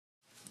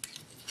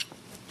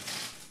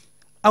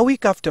A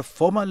week after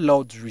former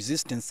Lord's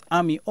Resistance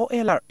Army or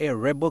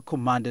LRA rebel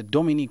commander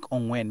Dominic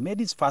Ongwen made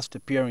his first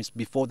appearance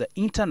before the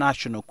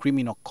International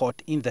Criminal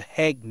Court in The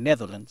Hague,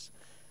 Netherlands,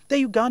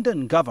 the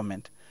Ugandan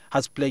government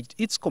has pledged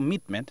its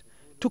commitment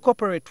to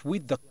cooperate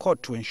with the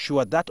court to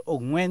ensure that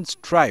Ongwen's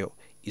trial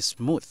is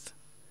smooth.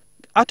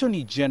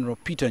 Attorney General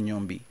Peter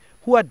Nyombi,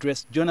 who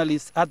addressed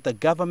journalists at the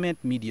Government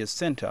Media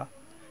Center,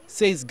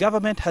 says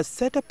government has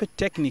set up a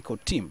technical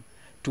team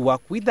to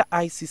work with the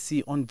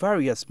ICC on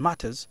various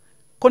matters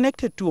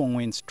connected to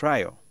Ongwen's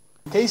trial.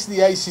 In case the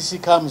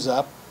ICC comes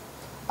up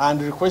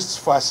and requests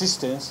for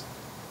assistance,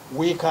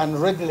 we can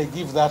readily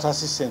give that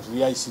assistance to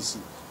the ICC.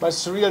 But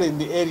it's really in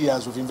the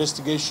areas of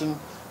investigation,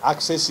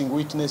 accessing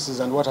witnesses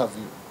and what have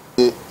you.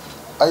 The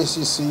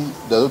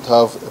ICC does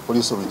not have a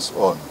police of its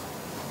own,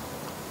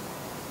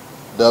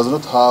 does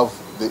not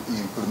have the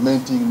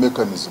implementing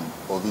mechanism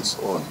of its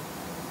own.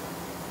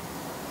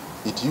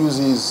 It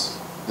uses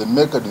the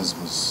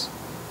mechanisms,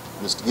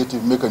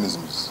 investigative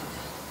mechanisms,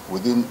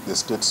 within the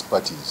state's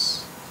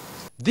parties.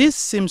 This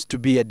seems to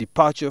be a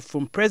departure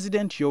from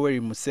President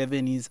Yoweri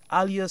Museveni's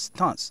earlier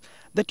stance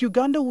that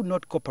Uganda would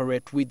not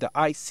cooperate with the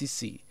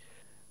ICC.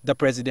 The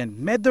president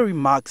made the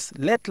remarks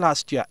late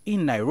last year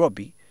in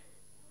Nairobi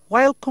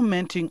while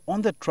commenting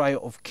on the trial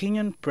of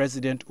Kenyan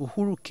President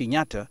Uhuru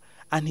Kenyatta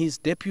and his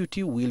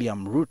deputy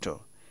William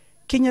Ruto.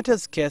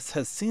 Kenyatta's case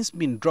has since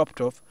been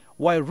dropped off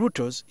while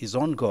Ruto's is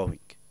ongoing.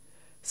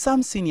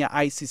 Some senior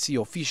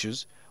ICC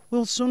officials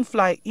will soon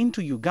fly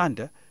into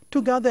Uganda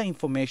to gather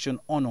information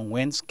on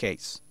Ongwen's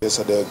case.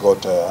 Yesterday I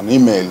got an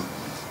email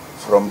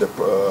from the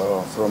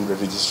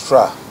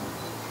registrar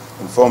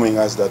informing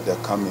us that they're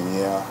coming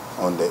here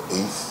on the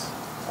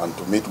 8th and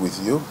to meet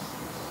with you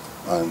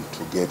and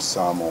to get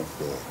some of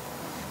the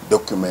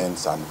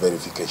documents and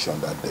verification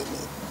that they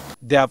need.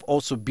 There have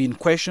also been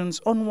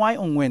questions on why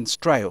Ongwen's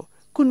trial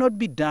could not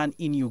be done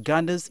in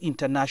Uganda's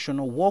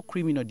International War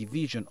Criminal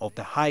Division of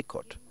the High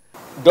Court.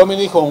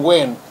 Dominic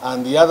Ongwen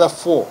and the other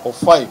 4 or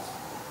 5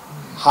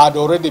 had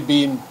already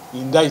been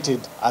indicted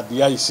at the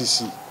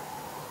ICC.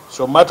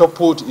 So matter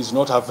put is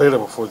not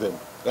available for them.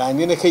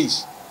 And in any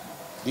case,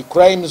 the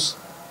crimes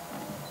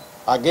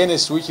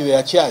against which they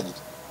are charged,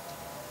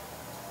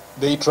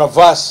 they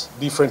traverse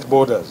different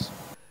borders.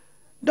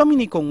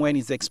 Dominic Ongwen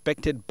is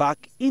expected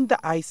back in the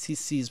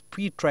ICC's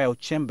pre-trial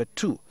chamber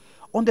 2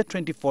 on the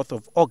 24th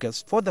of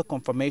August for the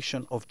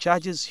confirmation of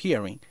charges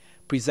hearing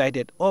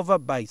presided over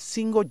by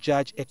single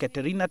judge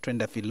Ekaterina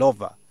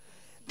Trendafilova.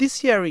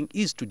 This hearing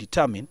is to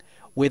determine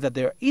whether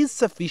there is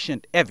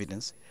sufficient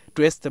evidence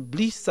to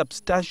establish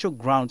substantial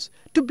grounds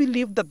to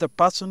believe that the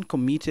person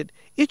committed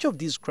each of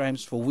these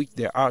crimes for which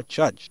they are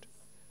charged.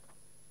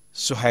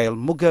 Suhail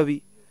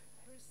Mugabi,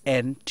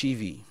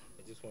 NTV.